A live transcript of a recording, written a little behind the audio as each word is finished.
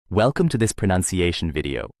Welcome to this pronunciation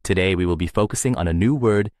video. Today we will be focusing on a new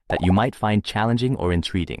word that you might find challenging or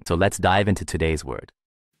intriguing. So let's dive into today's word.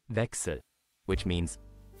 Wechsel, which means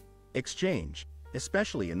exchange,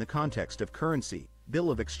 especially in the context of currency,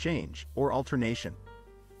 bill of exchange, or alternation.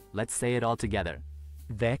 Let's say it all together.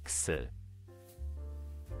 Wechsel.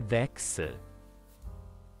 Wechsel.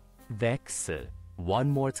 Wechsel. One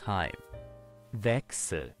more time.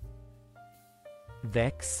 Wechsel.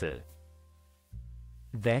 Wechsel.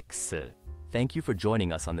 Wechsel. Thank you for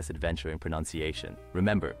joining us on this adventure in pronunciation.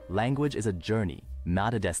 Remember, language is a journey,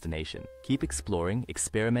 not a destination. Keep exploring,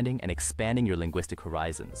 experimenting, and expanding your linguistic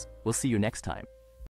horizons. We'll see you next time.